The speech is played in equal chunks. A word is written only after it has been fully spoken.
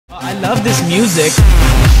I love this music.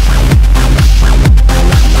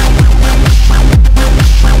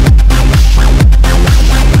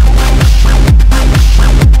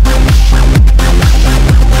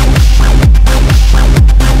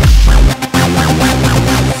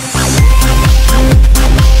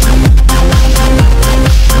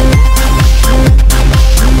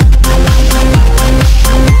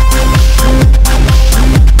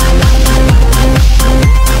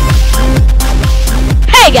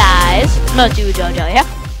 Hey guys, Toooooo Jojo here,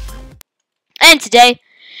 and today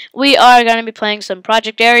we are going to be playing some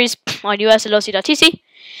Project Ares on US.OC.TC.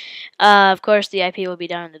 Of course, the IP will be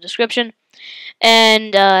down in the description.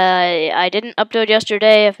 And I didn't upload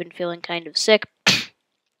yesterday. I've been feeling kind of sick,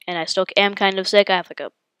 and I still am kind of sick. I have like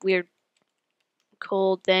a weird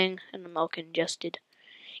cold thing, and I'm all congested.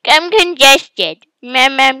 I'm congested.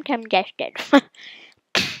 I'm congested.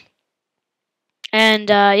 And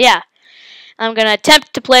yeah, I'm gonna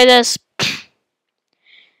attempt to play this.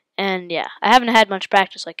 And yeah, I haven't had much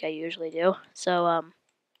practice like I usually do. So,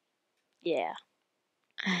 yeah.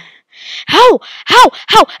 How? Oh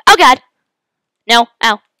god! No,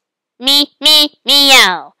 ow. Meow.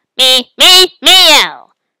 Meow.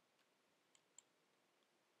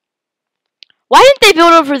 Why didn't they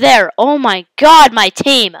build over there? Oh my god, my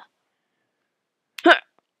team. No!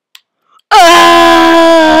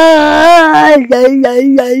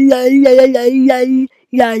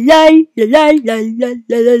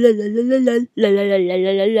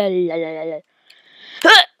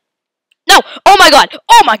 Oh my god!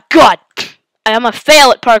 Oh my god! I am a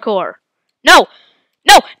fail at parkour. No!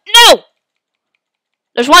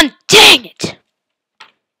 There's one! Dang it!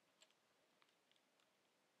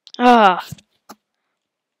 Ah.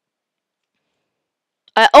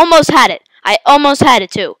 I almost had it. I almost had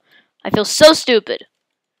it too. I feel so stupid.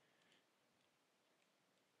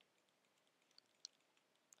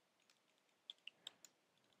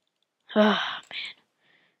 Oh, man.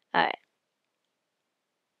 Alright.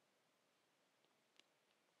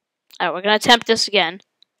 Alright, we're gonna attempt this again.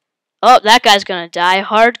 Oh, that guy's gonna die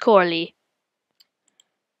hardcorely.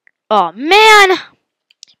 Oh, man!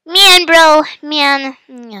 Man, bro. Man.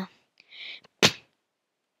 Yeah.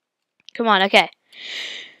 Come on, okay.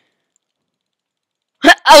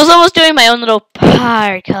 I was almost doing my own little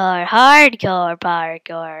parkour. Hardcore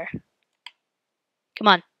parkour. Come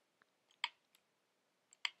on.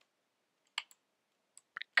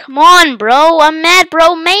 Come on, bro. I'm mad,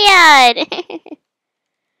 bro. Mad.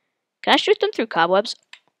 Can I shoot them through cobwebs?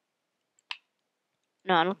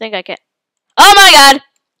 No, I don't think I can. Oh my god!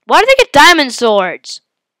 Why do they get diamond swords?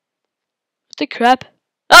 What the crap?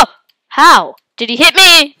 Oh! How? Did he hit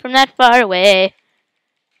me from that far away?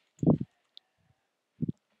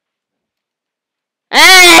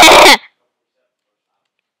 Ah!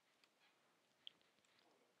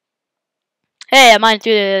 Hey, I mined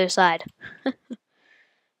through the other side. Oh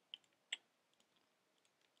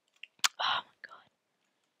my god.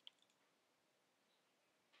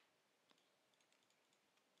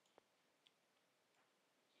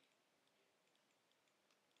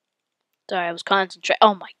 Sorry, I was concentrating.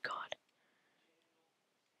 Oh my god.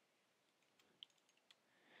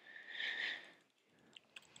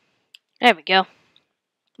 There we go.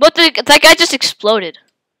 What the? That guy just exploded.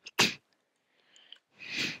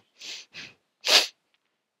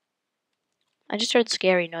 I just heard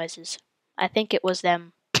scary noises. I think it was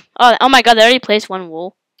them. Oh my god, they already placed one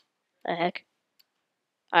wool. The heck?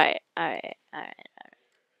 Alright.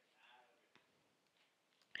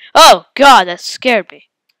 Oh god, that scared me.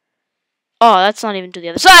 Oh, that's not even to the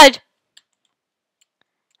other side!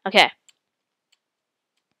 Okay.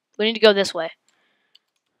 We need to go this way.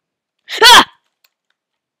 Ah!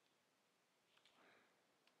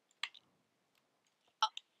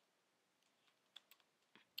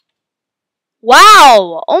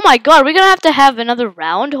 Wow! Oh my god, we're gonna have another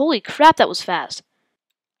round? Holy crap, that was fast.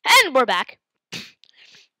 And we're back.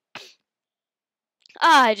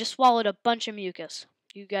 Ah, I just swallowed a bunch of mucus.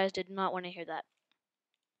 You guys did not want to hear that.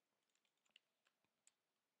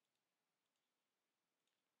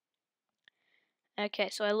 Okay,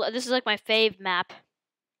 so this is like my fave map.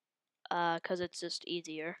 Cause it's just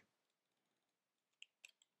easier.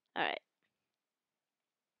 Alright.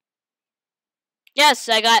 Yes,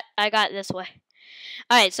 I got this way.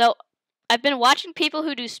 Alright, so I've been watching people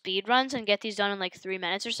who do speed runs and get these done in like 3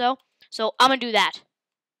 minutes or so. So I'm gonna do that.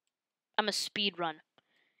 I'm a speed run.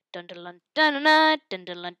 Dun dun dun dun dun dun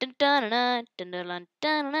dun dun dun dun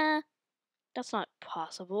dun. That's not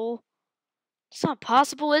possible. It's not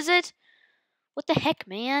possible, is it? What the heck,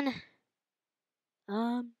 man?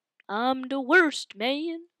 I'm the worst,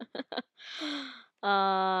 man.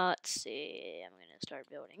 Let's see. I'm gonna start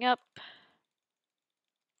building up.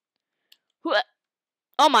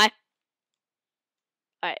 Oh my!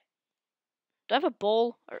 Alright. Do I have a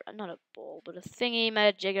bowl? Or not a bowl, but a thingy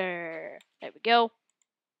majigger. There we go.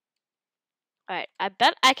 Alright, I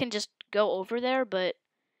bet I can just go over there, but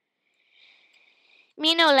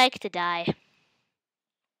me no like to die.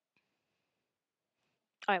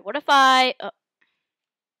 Alright, what if I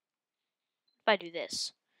do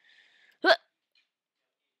this?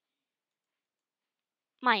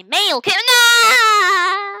 My mail came.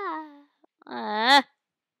 No!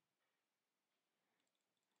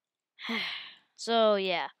 So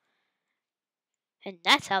yeah, and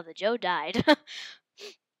that's how the Joe died.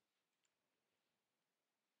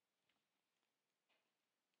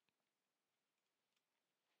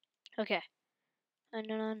 Okay.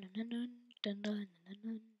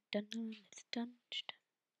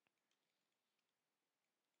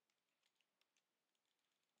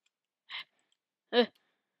 Uh,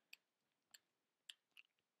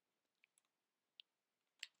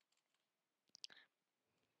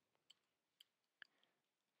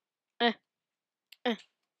 uh, uh.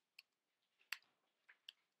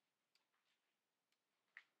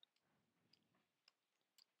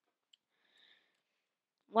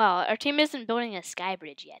 Wow, our team isn't building a sky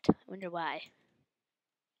bridge yet. I wonder why.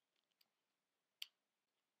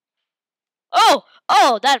 Oh!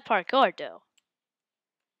 Oh, that parkour, though.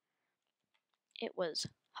 It was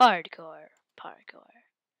hardcore parkour.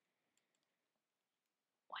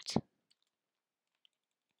 What?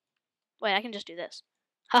 Wait, I can just do this.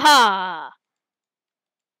 Haha!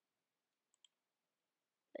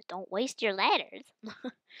 But don't waste your ladders.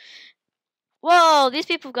 Whoa, these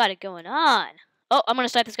people got it going on. Oh, I'm gonna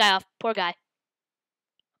snipe this guy off. Poor guy.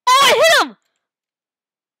 Oh, I hit him!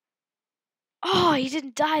 Oh, he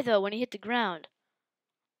didn't die, though, when he hit the ground.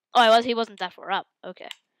 Oh, he wasn't that far up. Okay.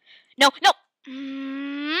 No, no!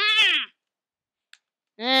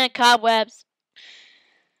 Cobwebs.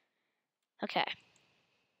 Okay.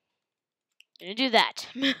 Gonna do that.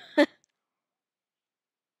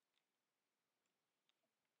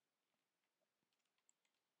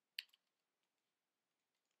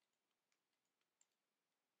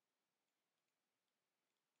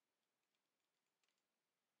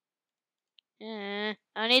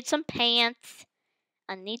 I need some pants.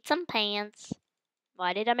 I need some pants.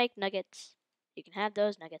 Why did I make nuggets? You can have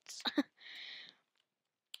those nuggets.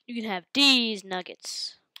 You can have these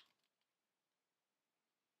nuggets.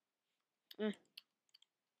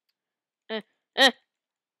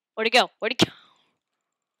 Where'd he go? Where'd he go?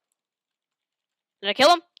 Did I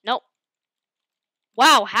kill him? Nope.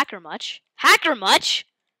 Wow, hacker much. Hacker much?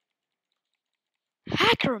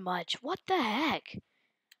 Hacker much? What the heck?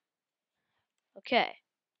 Okay.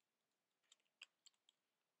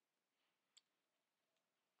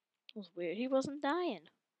 It was weird he wasn't dying.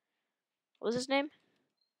 What was his name?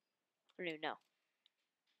 I don't even know.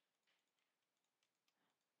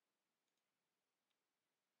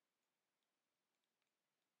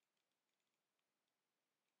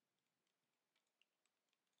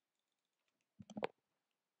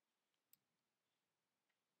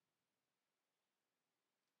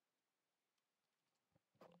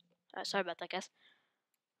 Sorry about that, guys.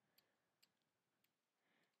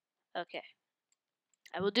 Okay.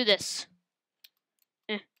 I will do this.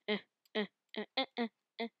 Alright,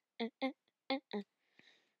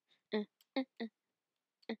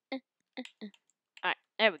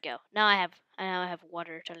 there we go. Now I have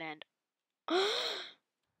water to land.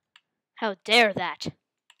 How dare that?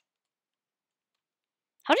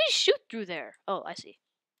 How did he shoot through there? Oh, I see.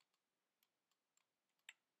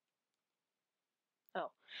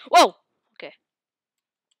 Oh. Whoa! Okay.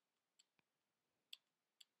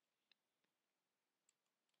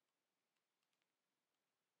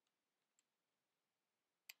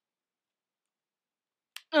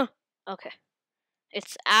 Okay.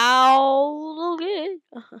 It's out. Okay.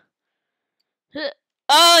 Oh,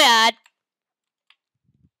 God.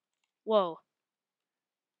 Whoa.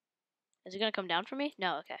 Is it gonna come down for me?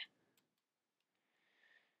 No, okay.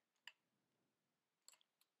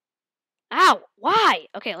 Ow! Why?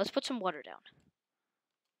 Okay, let's put some water down.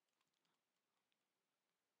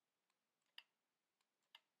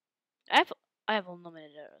 I have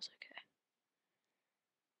unlimited arrows, okay.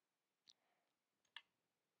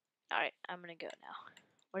 Alright, I'm gonna go now.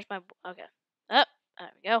 Where's my... Okay. Oh,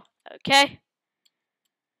 there we go. Okay.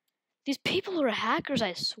 These people are hackers,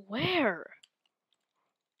 I swear.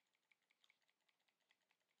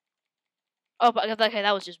 Oh, but okay,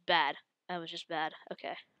 that was just bad. That was just bad. Okay.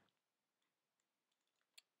 I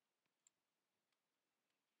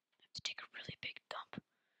have to take a really big dump.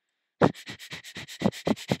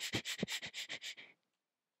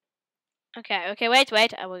 Okay, wait.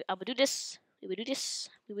 I will do this. We will do this.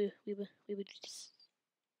 We will do this.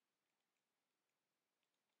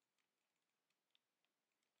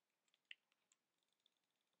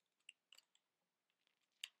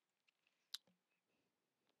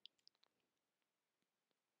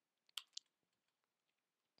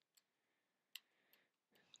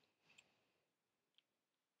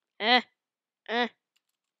 Eh, eh.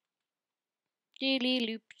 Deely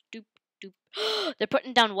loop, doop, doop. They're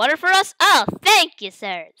putting down water for us? Oh, thank you,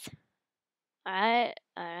 sirs. Alright,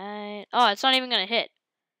 alright. Oh, it's not even gonna hit.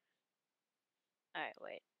 Alright,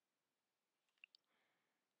 wait.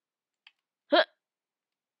 Huh,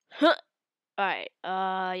 huh. Alright,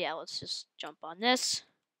 yeah, let's just jump on this.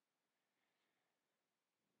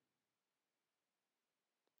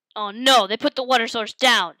 Oh no, they put the water source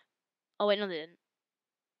down. Oh wait, no they didn't.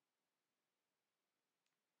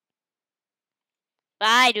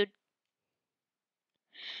 Bye, dude.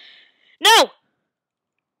 No!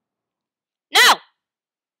 No!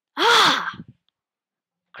 Ah!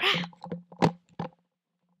 Crap.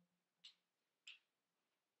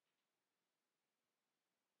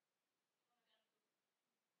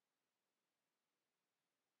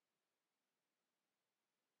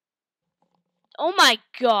 Oh my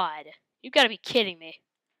god. You gotta be kidding me.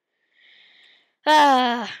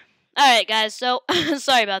 Alright, guys, so,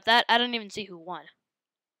 sorry about that. I don't even see who won.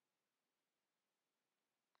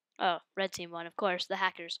 Oh, red team won, of course, the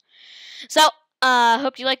hackers. So,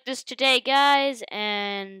 hope you liked this today, guys,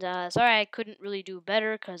 and, sorry I couldn't really do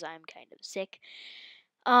better, because I'm kind of sick.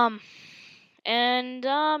 Yeah,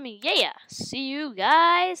 see you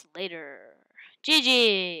guys later.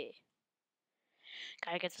 GG!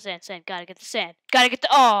 Gotta get the sand, gotta get the sand. Gotta get the,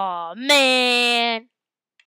 oh man!